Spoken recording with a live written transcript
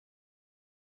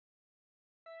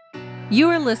You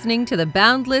are listening to the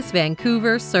Boundless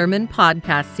Vancouver Sermon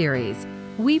Podcast Series.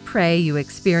 We pray you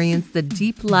experience the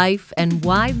deep life and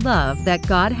wide love that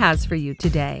God has for you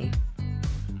today.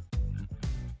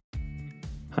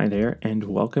 Hi there, and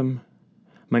welcome.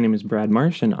 My name is Brad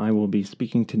Marsh, and I will be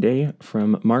speaking today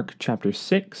from Mark chapter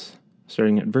 6,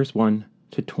 starting at verse 1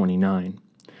 to 29.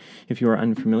 If you are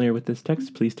unfamiliar with this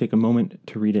text, please take a moment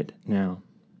to read it now.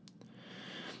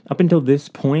 Up until this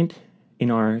point in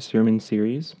our sermon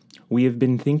series, we have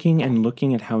been thinking and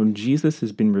looking at how Jesus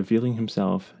has been revealing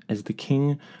himself as the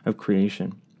King of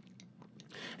creation,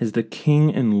 as the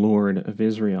King and Lord of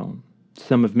Israel.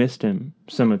 Some have missed him,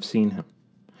 some have seen him,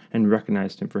 and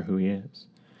recognized him for who he is.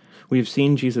 We have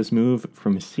seen Jesus move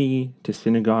from sea to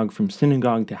synagogue, from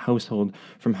synagogue to household,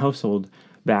 from household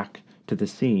back to the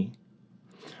sea.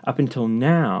 Up until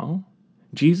now,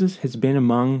 Jesus has been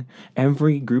among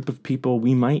every group of people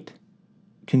we might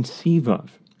conceive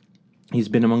of. He's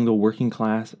been among the working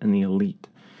class and the elite.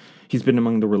 He's been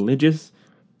among the religious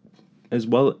as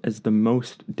well as the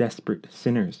most desperate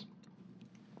sinners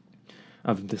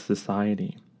of the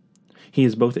society. He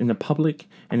is both in the public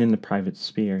and in the private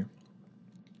sphere.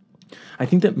 I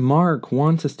think that Mark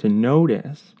wants us to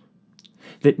notice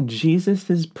that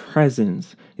Jesus'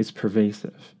 presence is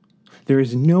pervasive. There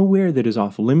is nowhere that is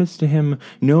off limits to him,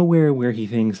 nowhere where he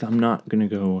thinks, I'm not going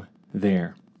to go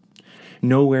there.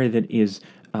 Nowhere that is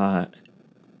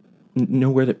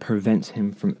nowhere that prevents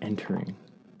him from entering,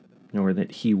 nowhere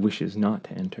that he wishes not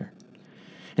to enter.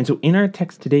 And so in our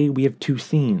text today, we have two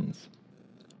scenes.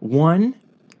 One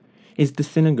is the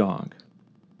synagogue,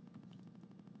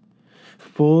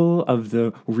 full of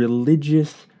the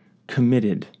religious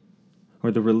committed, or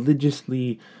the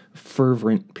religiously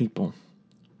fervent people.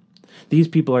 These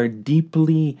people are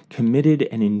deeply committed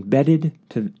and embedded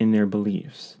in their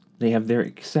beliefs. They have their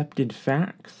accepted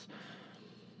facts.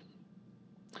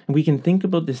 And we can think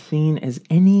about the scene as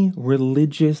any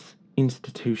religious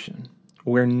institution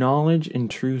where knowledge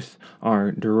and truth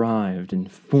are derived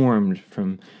and formed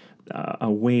from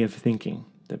a way of thinking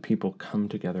that people come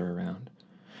together around.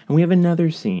 And we have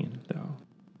another scene, though.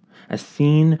 A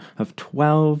scene of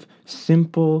 12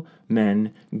 simple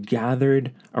men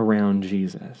gathered around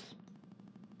Jesus.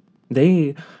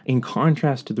 They, in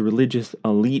contrast to the religious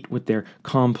elite with their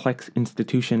complex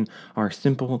institution, are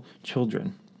simple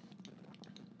children.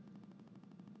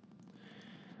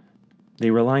 They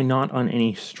rely not on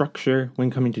any structure when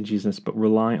coming to Jesus, but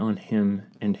rely on him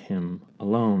and him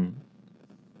alone.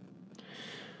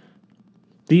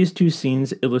 These two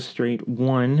scenes illustrate,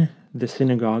 one, the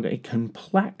synagogue, a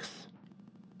complex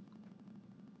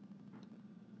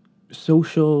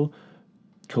social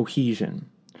cohesion,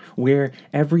 where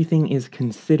everything is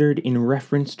considered in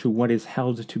reference to what is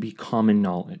held to be common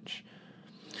knowledge.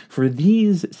 For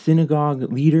these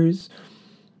synagogue leaders,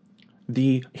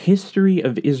 the history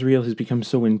of Israel has become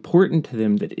so important to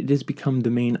them that it has become the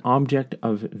main object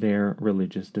of their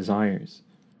religious desires.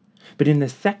 But in the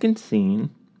second scene,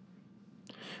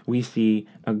 we see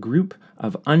a group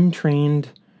of untrained,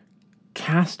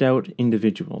 cast-out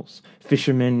individuals,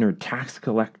 fishermen or tax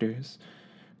collectors,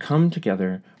 come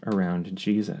together around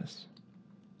Jesus.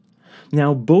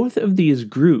 Now, both of these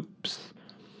groups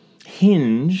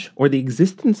or the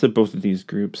existence of both of these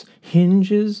groups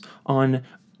hinges on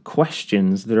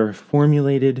questions that are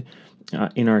formulated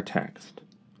in our text.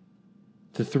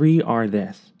 The three are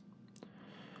this.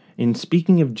 In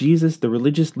speaking of Jesus, the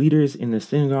religious leaders in the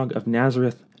synagogue of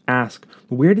Nazareth ask,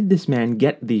 where did this man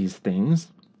get these things?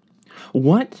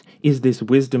 What is this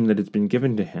wisdom that has been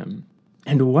given to him?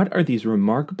 And what are these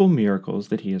remarkable miracles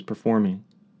that he is performing?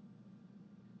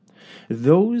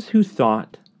 Those who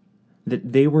thought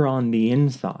that they were on the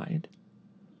inside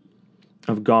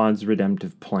of God's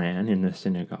redemptive plan in the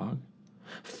synagogue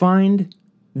find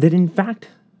that in fact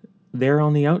they're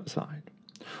on the outside.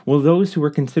 While those who were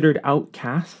considered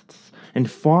outcasts and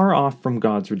far off from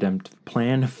God's redemptive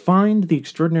plan find the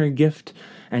extraordinary gift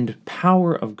and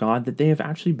power of God that they have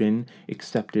actually been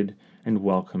accepted and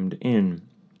welcomed in.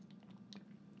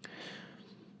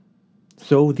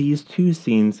 So these two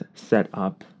scenes set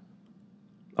up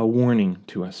a warning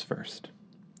to us first.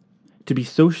 To be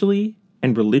socially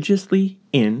and religiously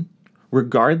in,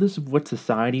 regardless of what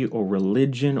society or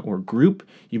religion or group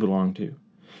you belong to,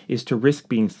 is to risk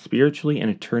being spiritually and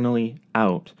eternally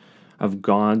out of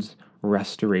God's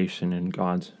restoration and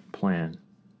God's plan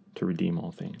to redeem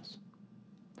all things.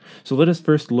 So let us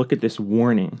first look at this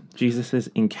warning, Jesus'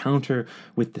 encounter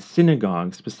with the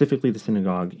synagogue, specifically the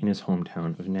synagogue in his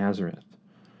hometown of Nazareth.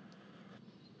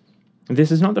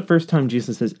 This is not the first time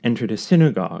Jesus has entered a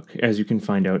synagogue, as you can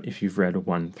find out if you've read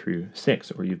 1 through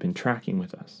 6 or you've been tracking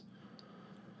with us.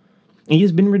 He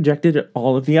has been rejected at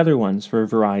all of the other ones for a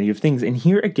variety of things. And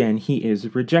here again, he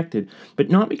is rejected, but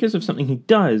not because of something he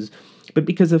does, but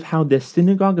because of how the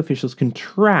synagogue officials can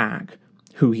track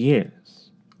who he is,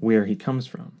 where he comes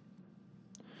from.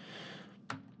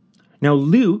 Now,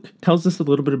 Luke tells us a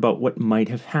little bit about what might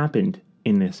have happened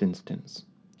in this instance.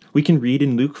 We can read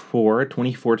in Luke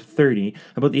 4:24-30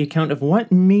 about the account of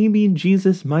what maybe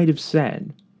Jesus might have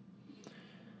said.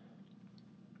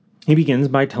 He begins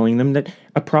by telling them that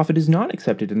a prophet is not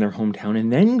accepted in their hometown,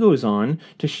 and then goes on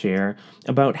to share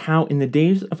about how in the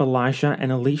days of Elisha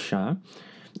and Elisha,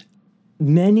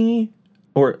 there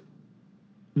were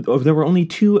only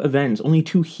two events, only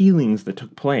two healings that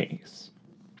took place.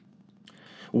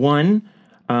 One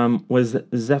was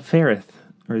Zaphareth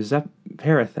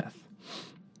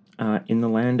in the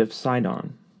land of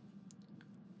Sidon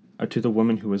to the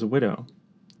woman who was a widow.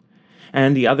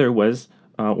 And the other was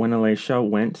when Elisha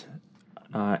went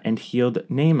and healed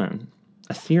Naaman,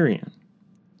 a Syrian.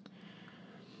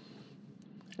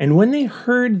 And when they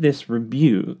heard this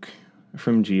rebuke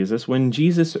from Jesus, when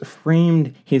Jesus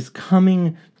framed his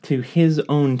coming to his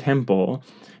own temple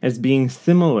as being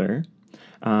similar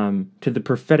to the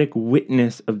prophetic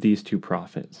witness of these two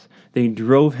prophets, they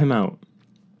drove him out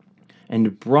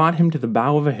and brought him to the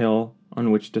bow of a hill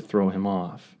on which to throw him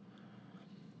off.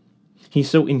 He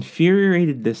so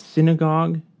infuriated the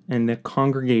synagogue and the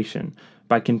congregation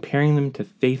by comparing them to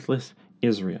faithless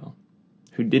Israel,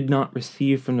 who did not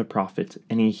receive from the prophets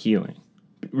any healing,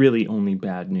 but really only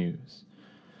bad news.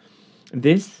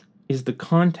 This is the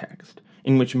context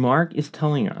in which Mark is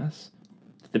telling us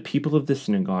that the people of the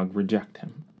synagogue reject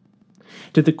him.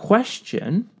 To the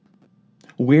question,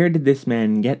 where did this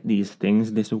man get these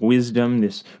things, this wisdom,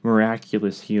 this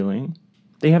miraculous healing?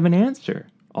 They have an answer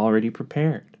already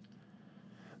prepared.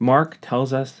 Mark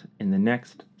tells us in the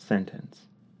next sentence.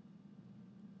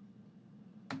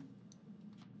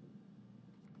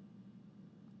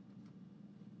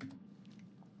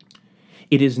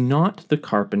 It is not the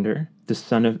carpenter, the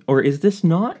son of, or is this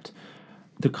not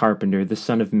the carpenter, the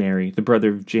son of Mary, the brother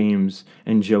of James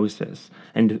and Joseph,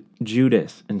 and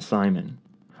Judas and Simon?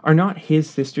 Are not his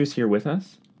sisters here with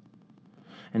us?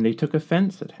 And they took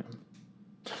offense at him.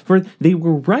 For they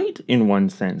were right in one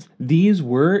sense. These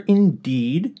were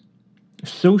indeed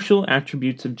social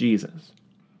attributes of Jesus.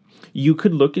 You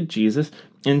could look at Jesus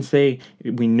and say,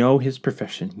 we know his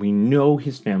profession, we know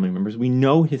his family members, we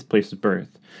know his place of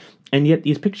birth. And yet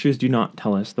these pictures do not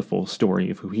tell us the full story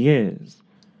of who he is.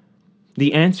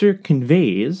 The answer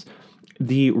conveys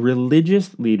the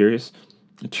religious leaders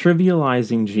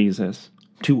trivializing Jesus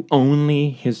to only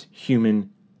his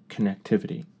human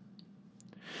connectivity.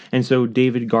 And so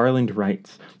David Garland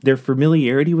writes, their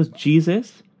familiarity with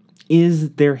Jesus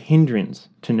is their hindrance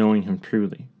to knowing him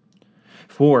truly.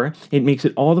 For it makes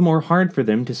it all the more hard for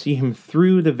them to see him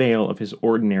through the veil of his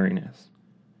ordinariness.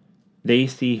 They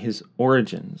see his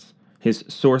origins, his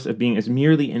source of being, as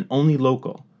merely and only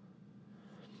local.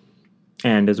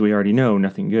 And as we already know,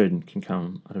 nothing good can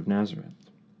come out of Nazareth.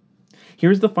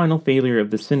 Here's the final failure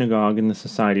of the synagogue and the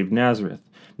society of Nazareth.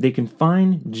 They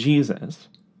confine Jesus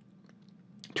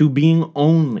to being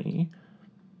only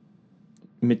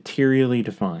materially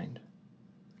defined,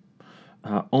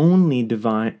 only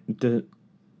defined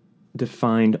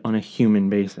on a human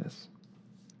basis.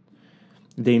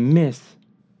 They miss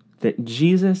that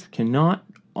Jesus cannot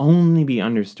only be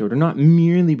understood, or not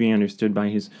merely be understood by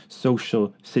his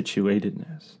social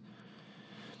situatedness,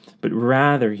 but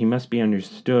rather he must be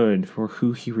understood for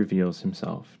who he reveals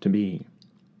himself to be.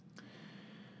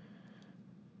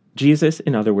 Jesus,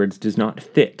 in other words, does not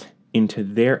fit into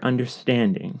their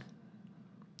understanding,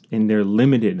 in their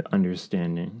limited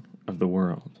understanding of the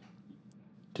world.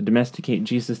 To domesticate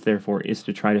Jesus, therefore, is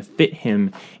to try to fit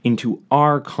him into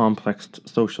our complex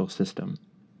social system,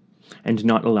 and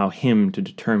not allow him to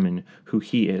determine who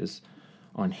he is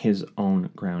on his own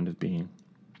ground of being.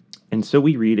 And so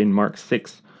we read in Mark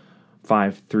 6,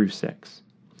 5-6.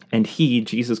 And he,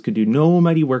 Jesus, could do no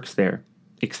mighty works there,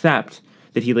 except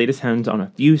that he laid his hands on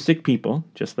a few sick people,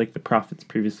 just like the prophets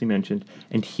previously mentioned,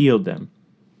 and healed them.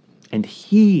 And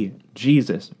he,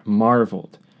 Jesus,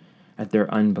 marveled at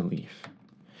their unbelief.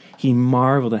 He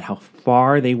marveled at how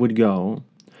far they would go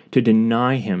to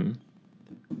deny him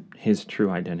his true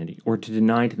identity, or to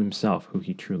deny to themselves who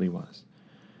he truly was.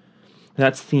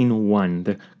 That's scene one,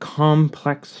 the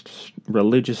complex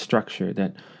religious structure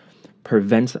that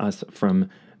prevents us from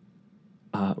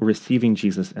receiving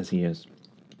Jesus as he is.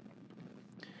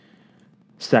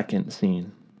 Second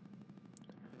scene,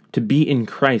 to be in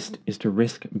Christ is to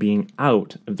risk being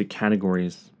out of the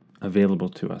categories available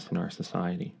to us in our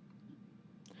society.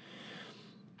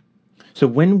 So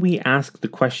when we ask the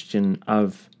question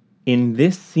of, in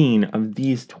this scene of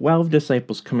these 12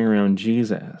 disciples coming around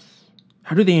Jesus,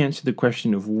 how do they answer the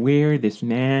question of where this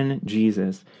man,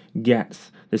 Jesus,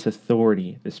 gets this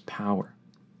authority, this power?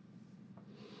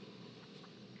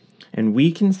 And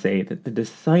we can say that the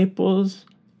disciples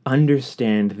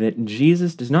understand that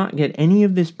Jesus does not get any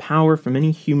of this power from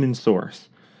any human source,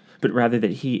 but rather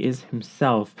that he is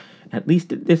himself, at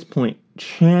least at this point,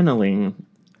 channeling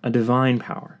a divine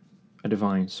power, a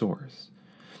divine source.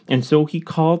 And so he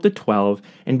called the 12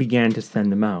 and began to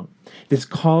send them out. This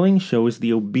calling shows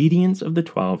the obedience of the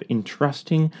 12 in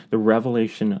trusting the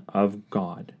revelation of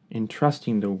God, in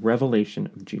trusting the revelation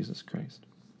of Jesus Christ.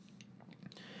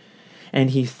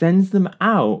 And he sends them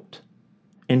out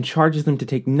and charges them to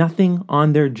take nothing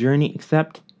on their journey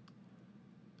except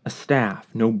a staff,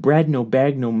 no bread, no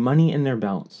bag, no money in their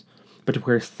belts, but to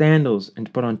wear sandals and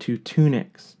to put on 2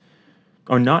 tunics,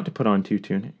 or not to put on 2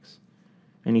 tunics.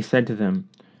 And he said to them,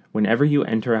 whenever you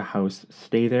enter a house,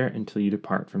 stay there until you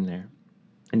depart from there.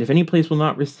 And if any place will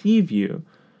not receive you,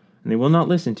 and they will not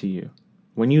listen to you,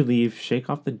 when you leave, shake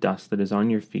off the dust that is on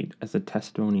your feet as a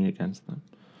testimony against them.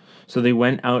 So they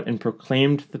went out and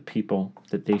proclaimed to the people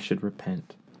that they should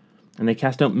repent. And they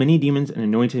cast out many demons and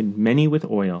anointed many with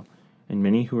oil, and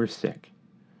many who were sick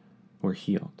were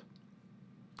healed.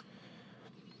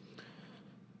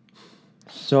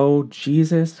 So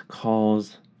Jesus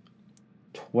calls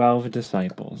 12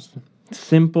 disciples,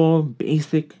 simple,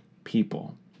 basic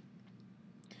people,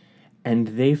 and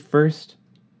they first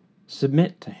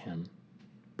submit to him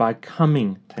by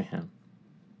coming to him.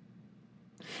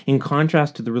 In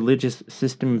contrast to the religious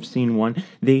system of scene 1,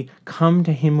 they come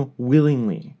to him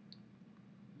willingly,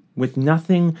 with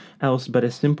nothing else but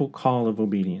a simple call of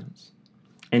obedience.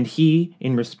 And he,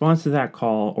 in response to that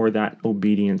call or that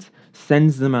obedience,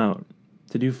 sends them out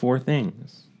to do 4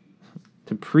 things.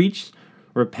 To preach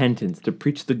repentance, to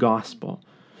preach the gospel,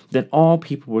 that all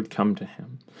people would come to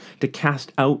him, to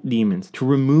cast out demons, to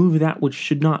remove that which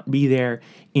should not be there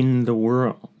in the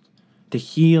world, to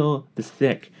heal the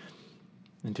sick,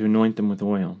 and to anoint them with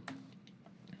oil.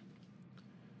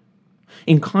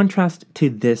 In contrast to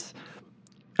this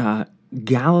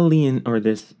Galilean, or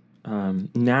this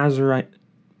Nazarite,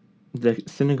 the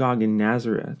synagogue in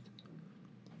Nazareth,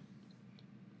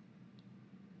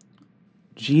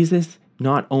 Jesus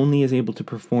not only is able to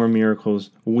perform miracles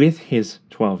with his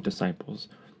 12 disciples,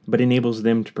 but enables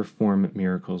them to perform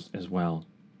miracles as well.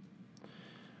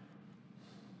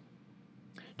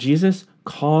 Jesus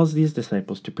calls these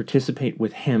disciples to participate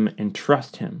with him and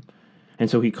trust him, and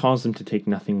so he calls them to take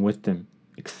nothing with them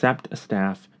except a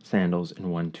staff, sandals,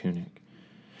 and 1 tunic.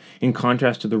 In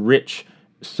contrast to the rich,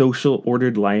 social,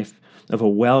 ordered life of a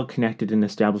well-connected and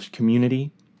established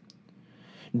community,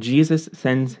 Jesus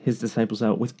sends his disciples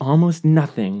out with almost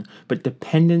nothing but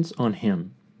dependence on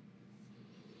him.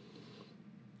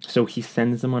 So he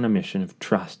sends them on a mission of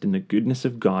trust in the goodness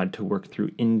of God to work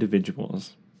through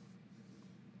individuals.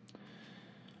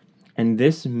 And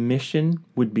this mission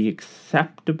would be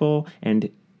acceptable and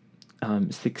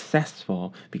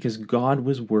successful because God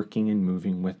was working and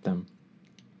moving with them.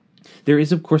 There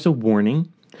is, of course, a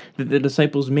warning that the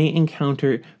disciples may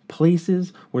encounter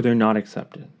places where they're not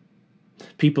accepted,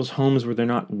 people's homes where they're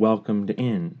not welcomed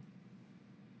in.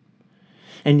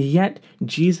 And yet,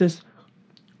 Jesus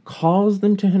calls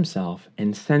them to himself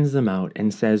and sends them out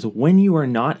and says, when you are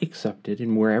not accepted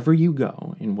in wherever you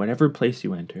go, in whatever place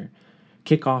you enter,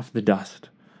 kick off the dust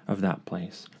of that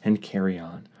place and carry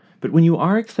on. But when you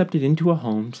are accepted into a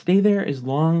home, stay there as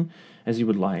long as you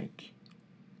would like.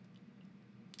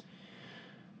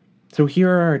 So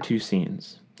here are our 2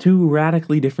 scenes. 2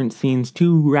 radically different scenes,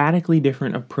 2 radically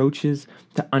different approaches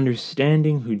to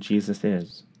understanding who Jesus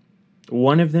is.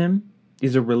 One of them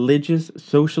is a religious,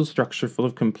 social structure full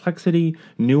of complexity,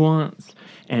 nuance,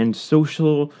 and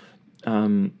social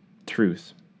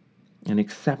truth, and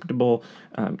acceptable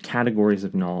categories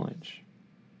of knowledge.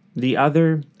 The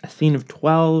other, a scene of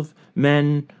 12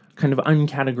 men, kind of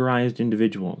uncategorized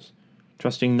individuals,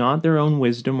 trusting not their own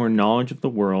wisdom or knowledge of the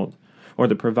world, or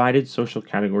the provided social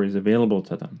categories available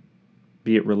to them,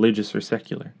 be it religious or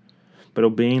secular, but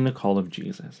obeying the call of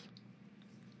Jesus.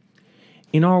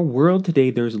 In our world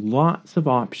today, there's lots of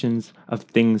options of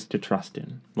things to trust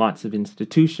in. Lots of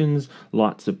institutions,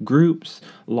 lots of groups,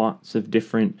 lots of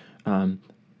different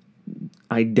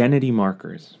identity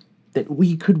markers that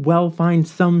we could well find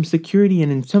some security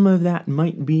in, and some of that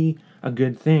might be a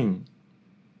good thing.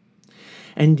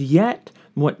 And yet,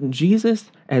 what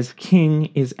Jesus as King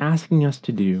is asking us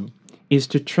to do is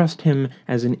to trust him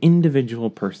as an individual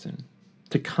person,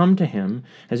 to come to him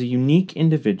as a unique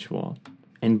individual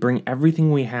and bring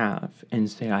everything we have and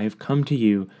say, I have come to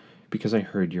you because I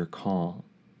heard your call.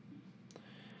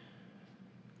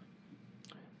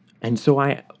 And so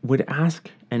I would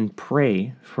ask and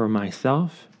pray for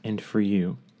myself and for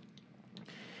you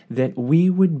that we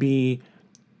would be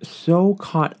so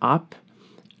caught up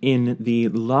in the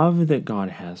love that God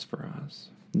has for us,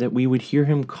 that we would hear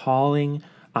him calling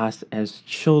us as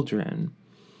children,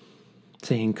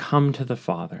 saying, come to the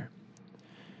Father.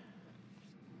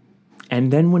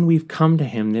 And then when we've come to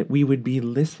him, that we would be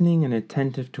listening and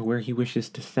attentive to where he wishes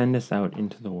to send us out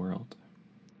into the world.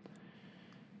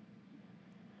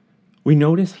 We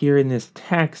notice here in this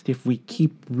text, if we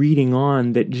keep reading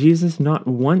on, that Jesus not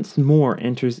once more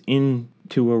enters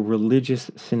into a religious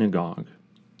synagogue.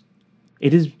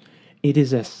 It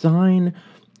is a sign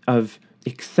of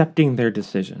accepting their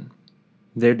decision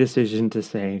to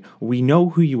say, we know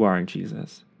who you are,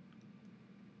 Jesus.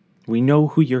 We know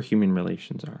who your human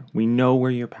relations are. We know where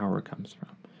your power comes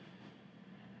from.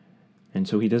 And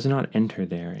so he does not enter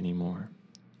there anymore.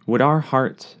 Would our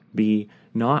hearts be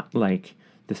not like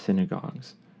the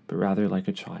synagogues, but rather like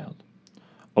a child,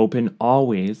 open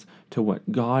always to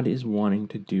what God is wanting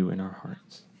to do in our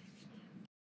hearts?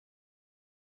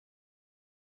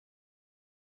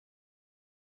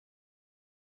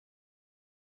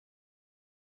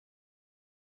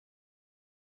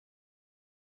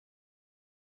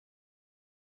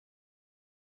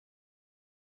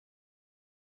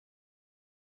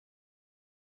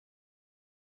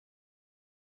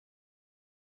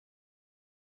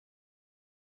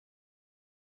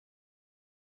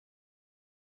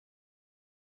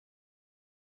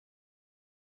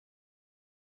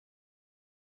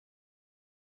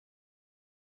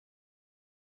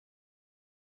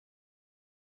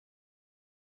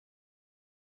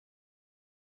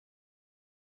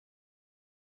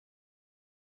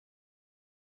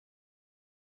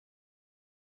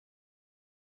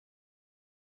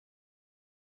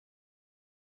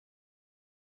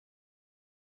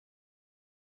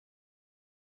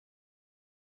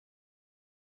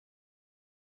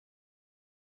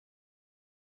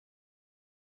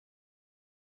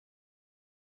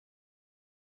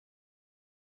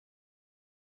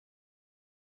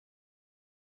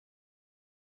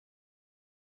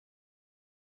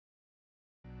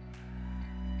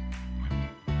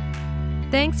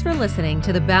 Thanks for listening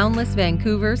to the Boundless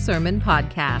Vancouver Sermon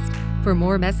Podcast. For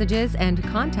more messages and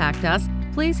contact us,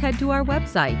 please head to our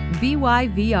website,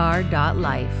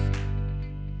 byvr.life.